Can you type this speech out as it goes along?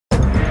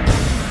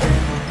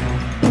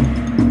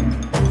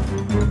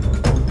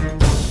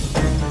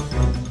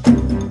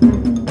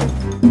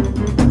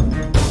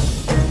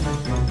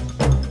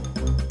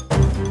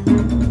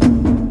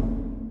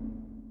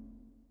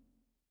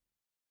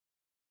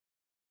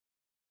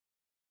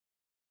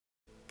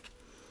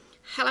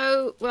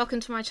Hello, welcome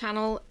to my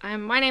channel.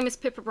 My name is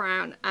Pippa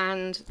Brown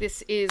and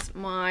this is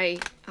my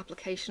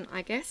application,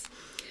 I guess,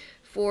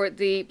 for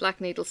the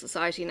Black Needle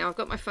Society. Now I've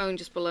got my phone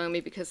just below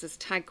me because there's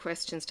tag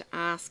questions to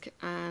ask,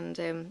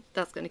 and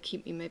that's going to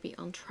keep me maybe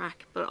on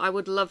track, but I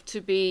would love to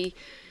be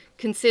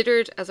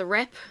considered as a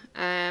rep.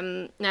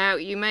 Now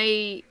you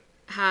may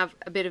have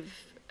a bit of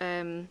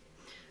a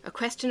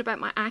question about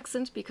my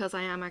accent because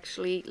I am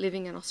actually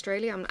living in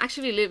Australia. I'm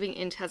actually living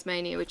in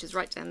Tasmania, which is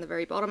right down the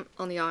very bottom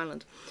on the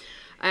island.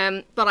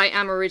 But I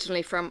am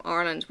originally from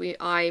Ireland.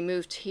 I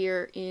moved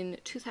here in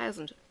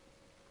 2000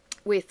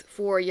 with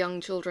 4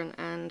 young children,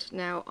 and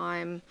now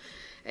I'm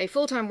a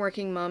full-time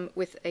working mum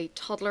with a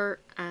toddler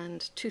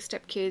and 2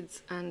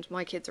 stepkids, and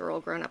my kids are all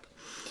grown up.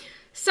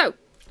 So,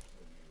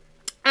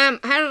 how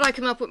did I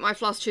come up with my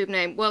floss tube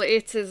name? Well,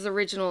 it's as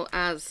original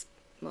as,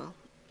 well,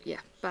 yeah,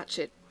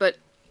 batshit, but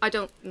I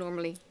don't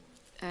normally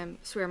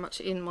swear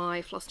much in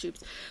my floss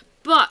tubes.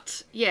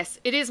 But yes,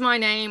 it is my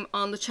name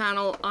on the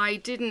channel.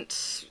 When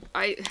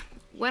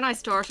I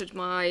started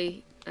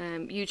my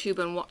YouTube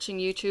and watching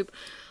YouTube,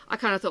 I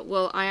kind of thought,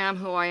 well, I am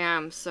who I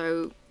am,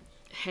 so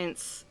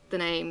hence the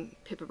name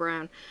Pippa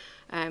Brown.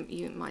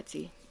 You might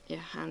see, yeah,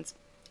 hands.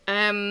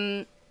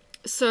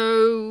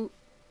 So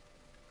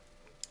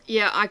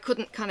yeah, I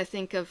couldn't kind of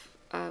think of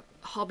a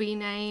hobby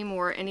name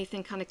or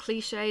anything kind of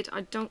cliched.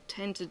 I don't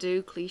tend to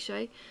do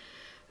cliche.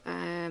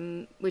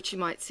 Which you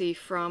might see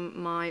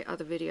from my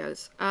other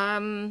videos.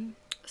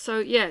 So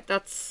yeah,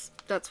 that's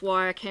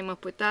why I came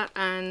up with that,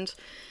 and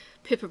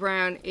Pippa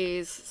Brown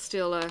is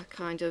still a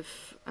kind of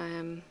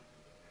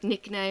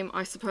nickname,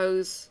 I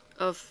suppose,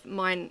 of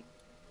mine.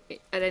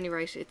 At any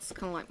rate, it's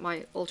kind of like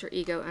my alter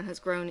ego and has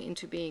grown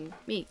into being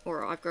me,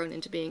 or I've grown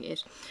into being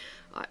it.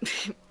 I'm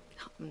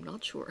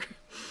not sure.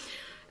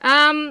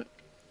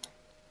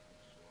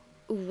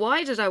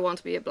 Why did I want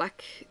to be a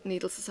Black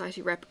Needle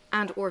Society rep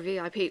and or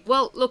VIP?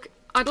 Well, look,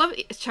 I'd love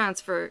a chance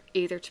for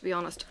either, to be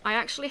honest. I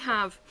actually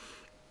have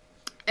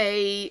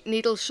a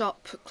needle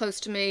shop close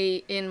to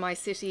me in my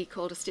city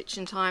called A Stitch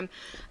in Time,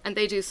 and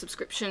they do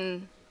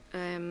subscription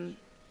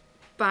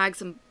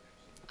bags and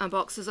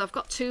boxes. I've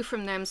got 2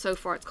 from them so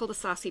far. It's called a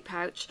Sassy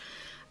Pouch,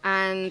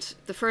 and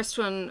the first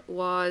one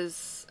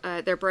was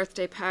their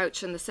birthday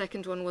pouch, and the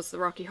second one was the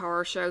Rocky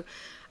Horror Show.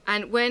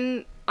 And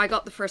when I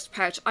got the first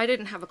pouch, I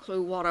didn't have a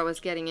clue what I was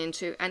getting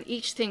into, and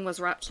each thing was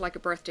wrapped like a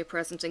birthday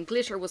present, and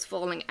glitter was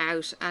falling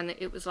out, and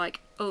it was like,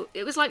 oh,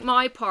 it was like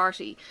my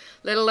party,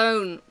 let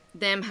alone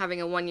them having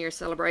a 1-year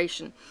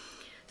celebration.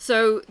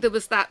 So there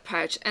was that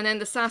pouch, and then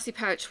the Sassy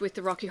Pouch with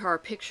the Rocky Horror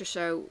Picture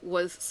Show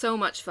was so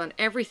much fun.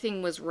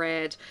 Everything was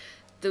red.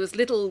 There was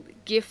little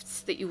gifts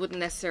that you wouldn't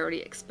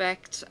necessarily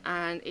expect,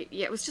 and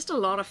yeah, it was just a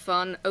lot of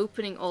fun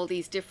opening all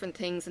these different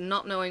things and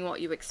not knowing what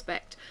you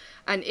expect.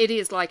 And it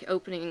is like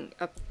opening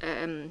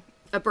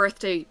a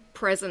birthday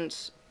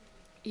present,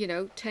 you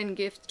know, 10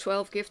 gifts,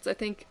 12 gifts, I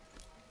think,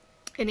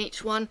 in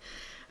each one.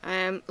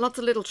 Lots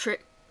of little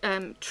tips,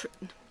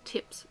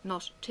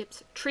 not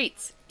tips,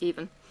 treats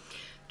even.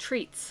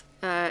 Treats.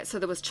 So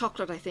there was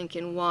chocolate, I think,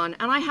 in one,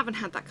 and I haven't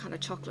had that kind of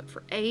chocolate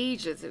for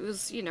ages. It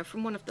was, you know,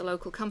 from one of the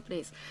local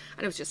companies,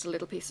 and it was just a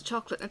little piece of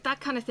chocolate. And that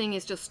kind of thing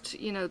is just,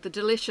 you know, the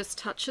delicious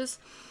touches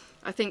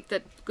I think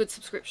that good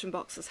subscription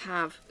boxes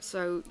have.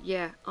 So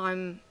yeah,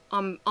 I'm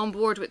on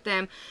board with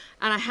them,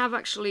 and I have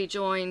actually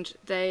joined.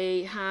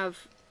 They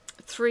have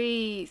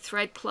 3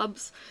 thread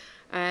clubs.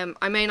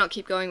 I may not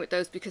keep going with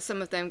those because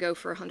some of them go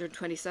for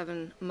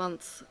 127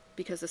 months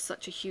because there's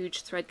such a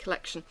huge thread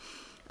collection.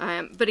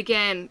 But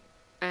again,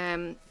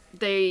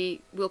 they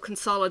will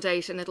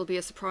consolidate and it'll be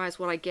a surprise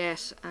what I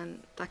get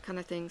and that kind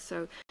of thing.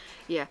 So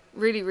yeah,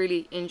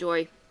 really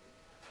enjoy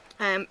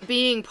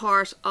being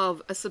part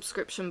of a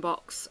subscription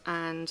box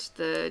and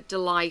the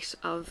delight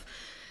of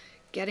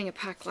getting a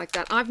pack like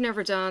that. I've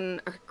never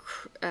done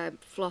a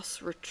floss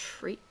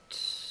retreat.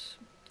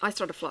 I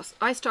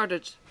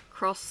started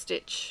cross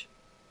stitch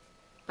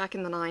back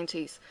in the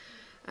 90s,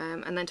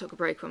 and then took a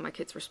break when my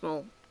kids were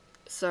small.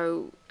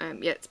 So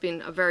yeah, it's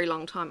been a very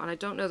long time, and I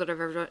don't know that I've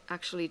ever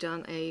actually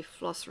done a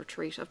floss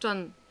retreat. I've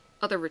done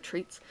other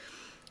retreats,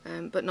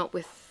 but not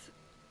with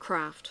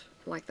craft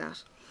like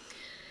that.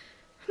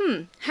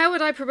 How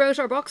would I promote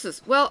our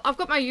boxes? Well, I've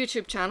got my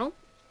YouTube channel,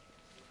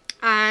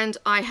 and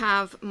I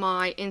have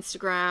my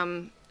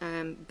Instagram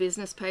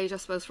business page, I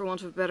suppose, for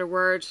want of a better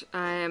word,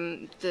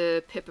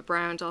 the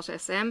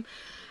pippabrown.sm,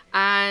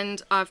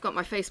 and I've got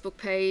my Facebook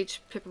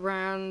page,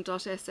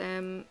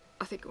 pippabrown.sm,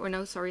 I think, or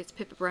no, sorry, it's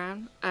Pippa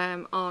Brown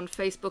on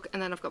Facebook,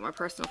 and then I've got my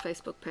personal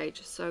Facebook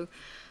page. So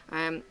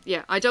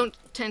yeah, I don't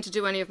tend to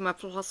do any of my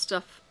plus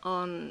stuff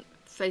on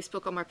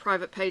Facebook on my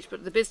private page,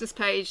 but the business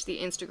page, the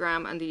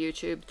Instagram and the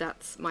YouTube,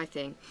 that's my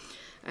thing.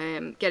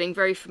 Getting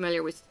very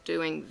familiar with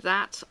doing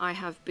that. I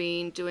have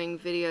been doing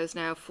videos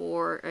now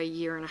for a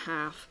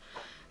 1.5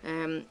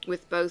 years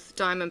with both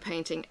diamond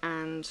painting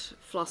and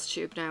floss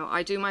tube. Now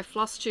I do my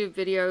floss tube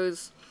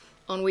videos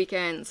on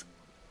weekends,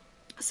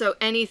 so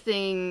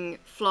anything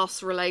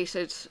floss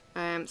related,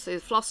 so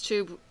floss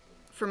tube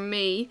for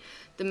me,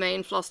 the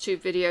main floss tube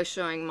video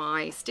showing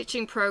my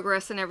stitching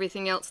progress and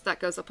everything else, that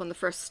goes up on the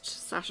first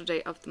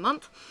Saturday of the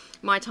month.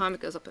 My time,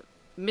 it goes up at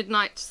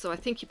midnight, so I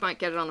think you might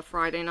get it on a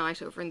Friday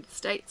night over in the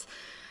States.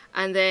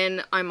 And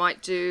then I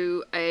might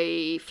do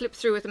a flip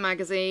through with a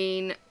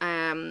magazine.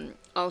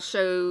 I'll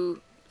show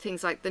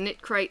things like the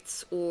knit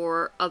crates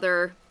or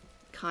other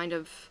kind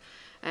of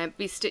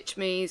Bestitch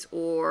Me's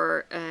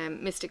or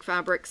Mystic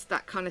Fabrics,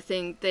 that kind of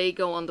thing. They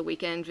go on the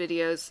weekend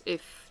videos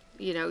if,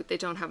 you know, they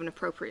don't have an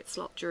appropriate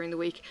slot during the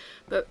week.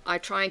 But I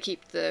try and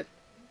keep the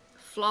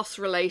floss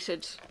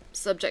related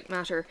subject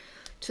matter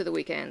to the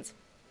weekends.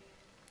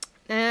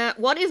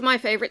 What is my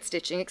favorite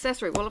stitching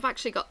accessory? Well, I've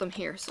actually got them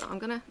here, so I'm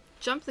gonna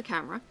jump the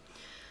camera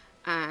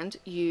and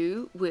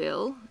you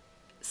will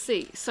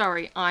see.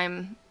 Sorry,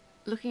 I'm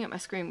looking at my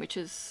screen, which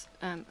is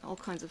all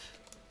kinds of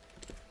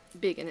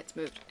big and it's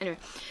moved. Anyway,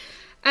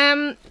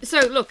 so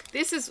look,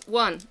 this is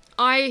one.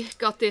 I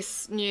got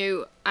this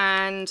new,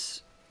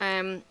 and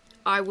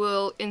I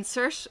will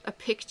insert a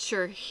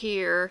picture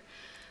here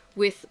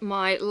with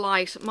my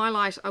light. My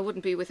light I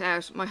wouldn't be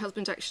without. My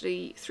husband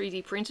actually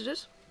 3D printed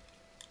it,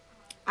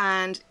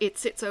 and it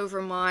sits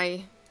over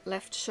my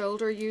left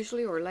shoulder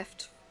usually, or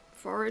left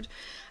forehead,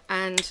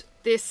 and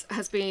this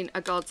has been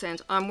a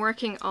godsend. I'm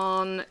working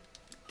on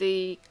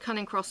the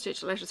Cunning Cross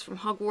Stitch Letters from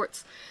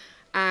Hogwarts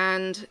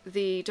and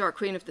the Dark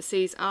Queen of the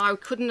Seas. I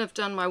couldn't have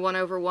done my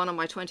 1/1 on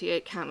my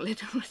 28 count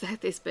lid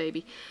without this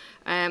baby.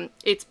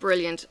 It's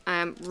brilliant.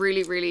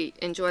 Really, really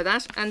enjoy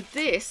that. And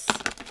this,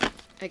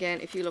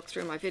 again, if you look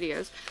through my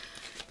videos,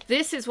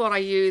 this is what I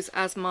use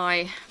as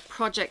my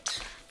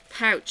project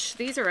pouch.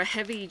 These are a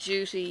heavy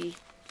duty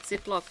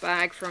Ziploc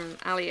bag from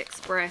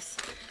AliExpress,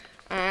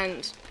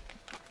 and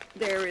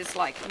there is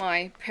like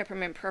my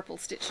peppermint purple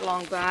stitch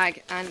along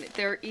bag, and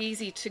they're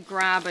easy to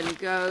grab and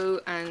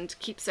go and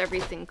keeps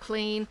everything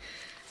clean,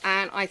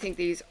 and I think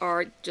these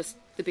are just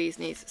the bee's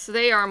knees. So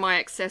they are my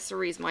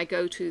accessories, my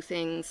go-to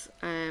things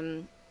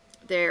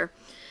there.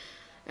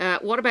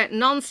 What about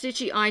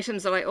non-stitchy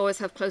items that I always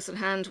have close at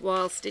hand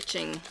while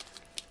stitching?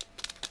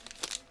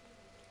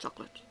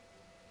 Chocolate.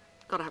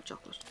 Gotta have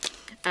chocolate.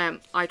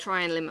 I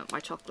try and limit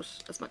my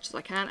chocolate as much as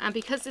I can, and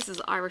because this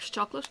is Irish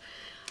chocolate,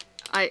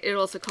 it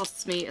also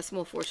costs me a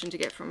small fortune to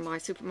get from my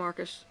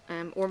supermarket,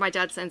 or my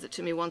dad sends it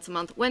to me once a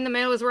month when the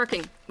mail is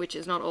working, which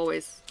is not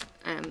always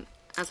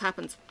as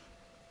happens.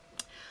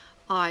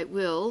 I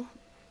will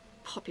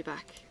pop you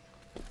back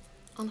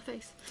on the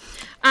face.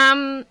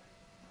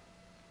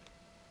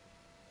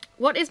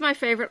 What is my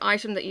favourite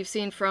item that you've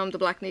seen from the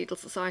Black Needle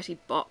Society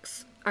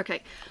box?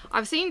 Okay,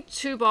 I've seen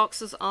 2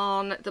 boxes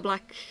on the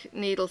Black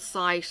Needle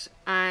site,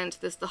 and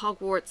there's the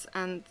Hogwarts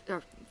and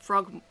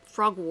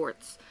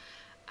Frogwarts.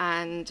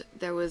 And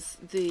there was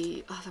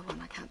the other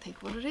one, I can't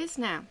think what it is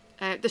now,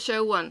 the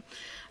show one.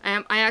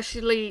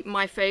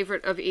 My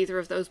favourite of either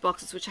of those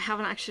boxes, which I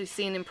haven't actually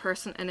seen in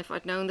person, and if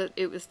I'd known that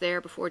it was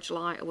there before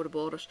July, I would have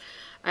bought it.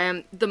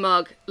 The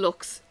mug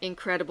looks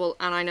incredible,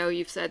 and I know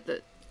you've said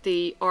that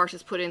the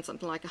artist put in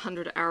something like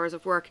 100 hours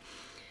of work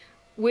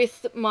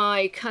with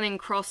my cunning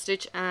cross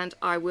stitch, and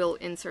I will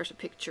insert a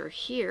picture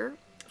here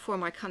for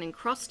my cunning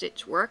cross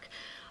stitch work.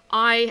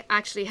 I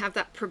actually have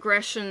that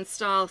progression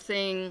style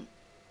thing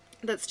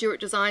that Stuart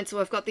designed, so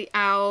I've got the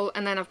owl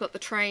and then I've got the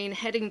train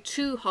heading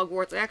to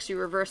Hogwarts. I actually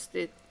reversed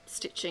the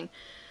stitching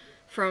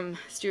from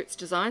Stuart's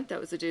design, that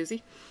was a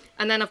doozy.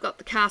 And then I've got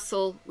the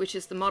castle, which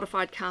is the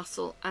modified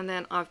castle, and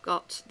then I've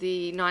got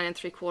the 9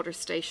 3/4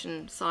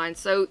 station sign.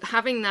 So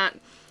having that,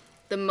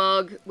 the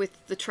mug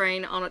with the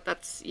train on it,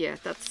 that's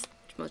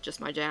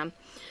just my jam.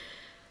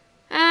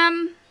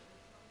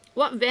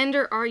 What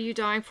vendor are you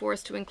dying for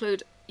us to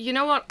include? You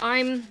know what,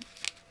 I'm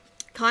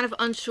kind of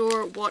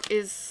unsure what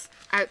is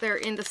out there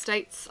in the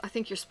States. I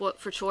think you're spoilt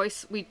for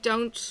choice. We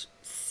don't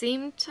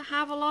seem to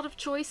have a lot of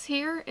choice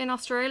here in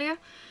Australia.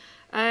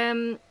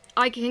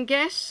 I can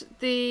get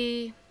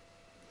the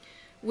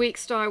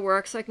Weeks Dye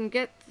Works, I can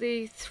get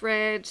the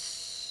thread,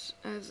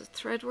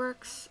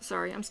 Threadworks?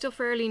 Sorry, I'm still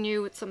fairly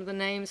new with some of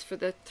the names for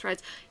the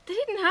threads. They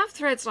didn't have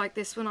threads like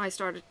this when I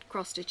started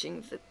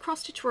cross-stitching. The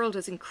cross-stitch world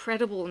is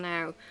incredible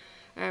now,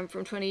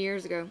 from 20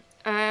 years ago.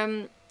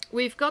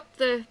 We've got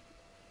the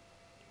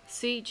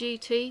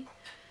CGT,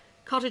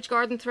 Cottage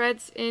Garden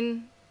Threads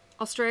in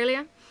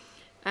Australia.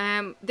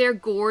 They're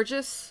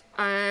gorgeous.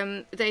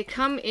 They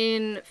come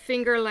in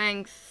finger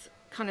length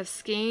kind of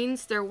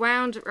skeins. They're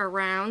wound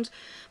around,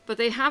 but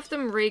they have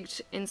them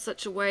rigged in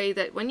such a way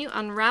that when you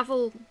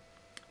unravel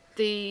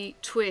the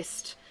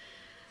twist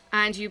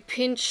and you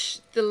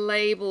pinch the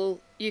label,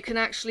 you can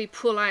actually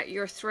pull out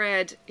your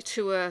thread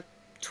to a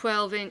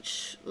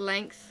 12-inch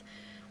length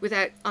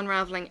without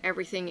unraveling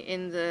everything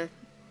in the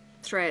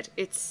thread.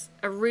 It's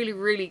a really,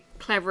 really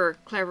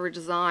clever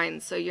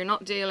design. So you're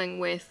not dealing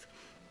with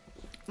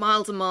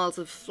miles and miles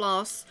of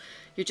floss,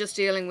 you're just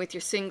dealing with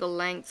your single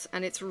lengths,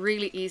 and it's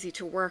really easy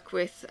to work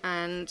with,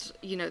 and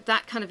you know,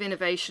 that kind of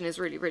innovation is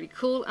really, really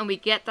cool, and we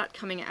get that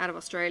coming out of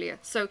Australia.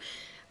 So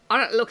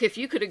look, if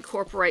you could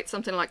incorporate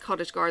something like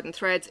Cottage Garden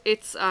Threads,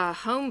 it's a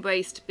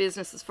home-based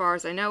business as far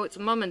as I know. It's a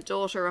mum and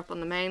daughter up on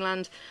the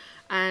mainland,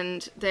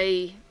 and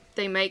they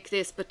make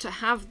this, but to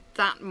have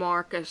that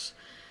market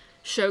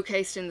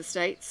showcased in the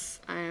States,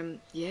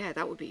 yeah,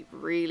 that would be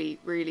really,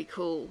 really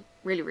cool.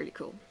 Really, really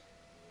cool.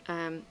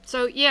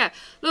 So yeah,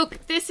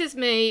 look, this is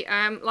me.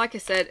 Like I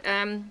said,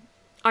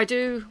 I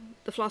do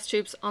the floss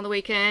tubes on the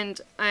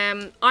weekend.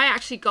 I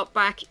actually got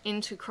back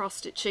into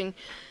cross-stitching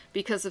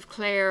because of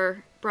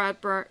Claire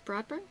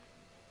Bradburn?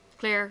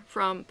 Claire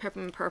from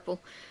Peppermint Purple.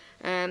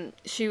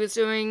 She was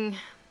doing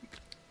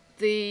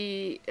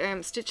the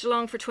stitch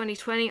along for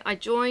 2020. I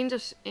joined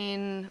it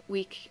in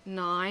week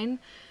 9,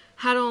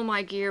 had all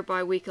my gear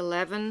by week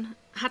 11,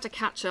 had to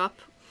catch up,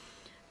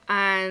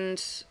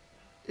 and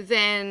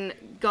then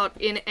got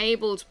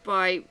enabled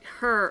by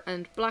her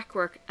and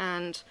Blackwork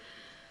and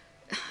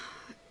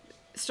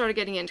started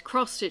getting into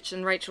cross stitch,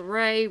 and Rachel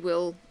Ray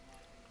will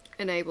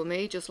enable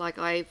me just like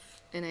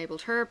I've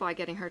enabled her by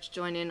getting her to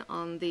join in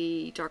on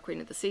the Dark Queen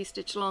of the Sea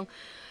stitch along.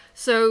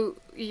 So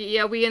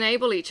yeah, we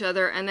enable each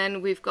other, and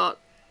then we've got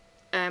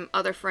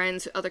other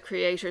friends, other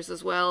creators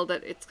as well,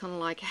 that it's kind of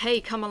like, hey,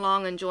 come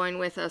along and join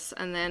with us.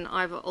 And then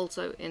I've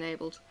also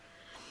enabled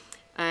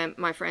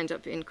my friend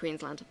up in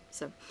Queensland.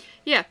 So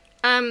yeah,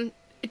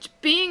 it's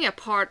being a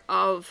part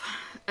of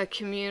a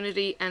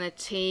community and a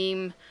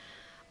team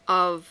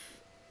of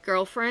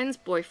girlfriends,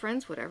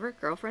 boyfriends, whatever,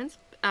 girlfriends,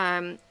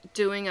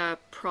 doing a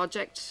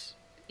project,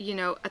 you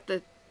know, at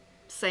the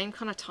same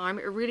kind of time.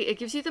 It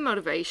gives you the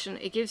motivation,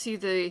 it gives you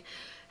the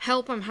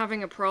help. I'm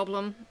having a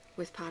problem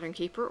with Pattern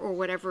Keeper or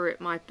whatever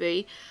it might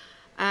be.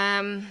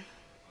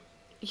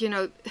 You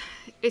know,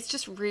 it's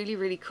just really,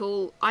 really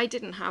cool. I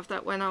didn't have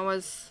that when I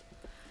was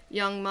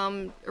young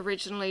mum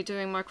originally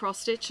doing my cross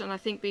stitch, and I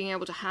think being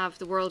able to have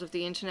the world of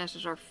the internet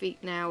at our feet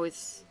now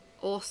is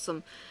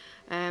awesome.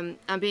 And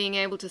being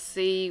able to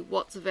see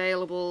what's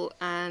available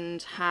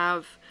and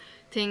have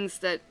things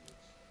that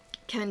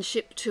can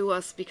ship to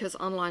us, because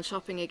online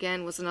shopping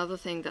again was another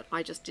thing that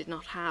I just did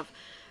not have.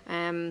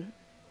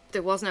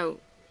 There was no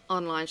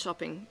online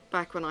shopping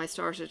back when I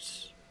started,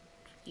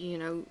 you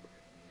know,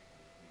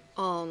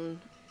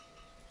 on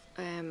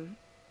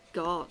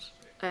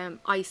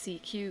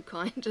ICQ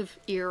kind of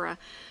era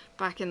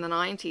back in the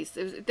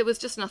 90s. There was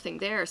just nothing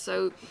there.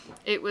 So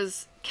it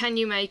was, can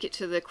you make it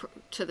to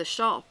the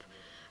shop?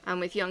 And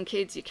with young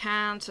kids you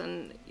can't,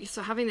 and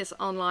so having this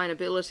online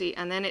ability,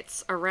 and then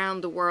it's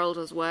around the world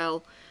as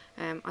well,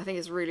 I think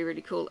is really,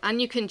 really cool.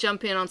 And you can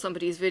jump in on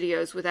somebody's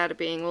videos without it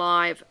being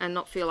live and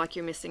not feel like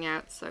you're missing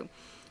out. So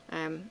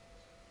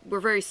we're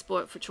very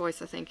spoilt for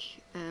choice, I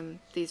think,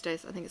 these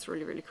days. I think it's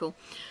really, really cool.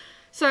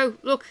 So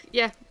look,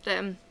 yeah,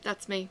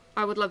 that's me.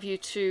 I would love you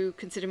to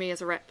consider me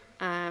as a rep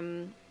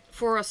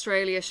for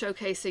Australia,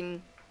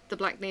 showcasing the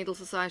Black Needle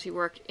Society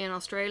work in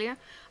Australia.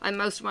 And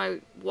most of my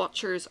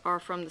watchers are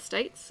from the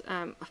States.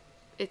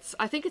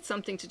 I think it's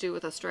something to do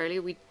with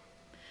Australia.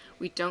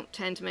 We don't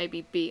tend to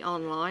maybe be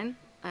online.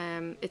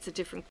 It's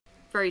a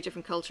very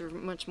different culture,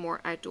 much more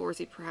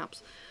outdoorsy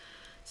perhaps.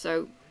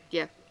 So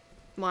yeah,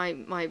 my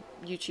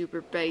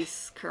YouTuber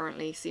base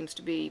currently seems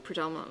to be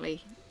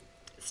predominantly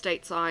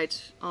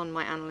stateside on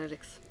my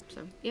analytics.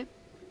 So yeah,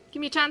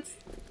 give me a chance.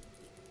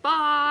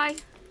 Bye.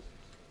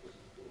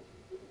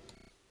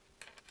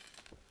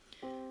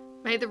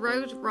 May the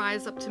road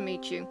rise up to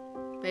meet you.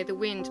 May the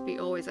wind be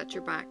always at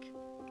your back.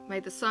 May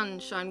the sun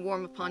shine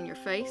warm upon your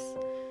face,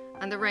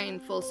 and the rain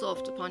fall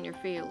soft upon your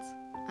fields.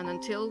 And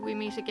until we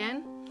meet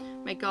again,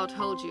 may God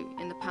hold you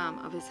in the palm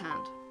of his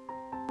hand.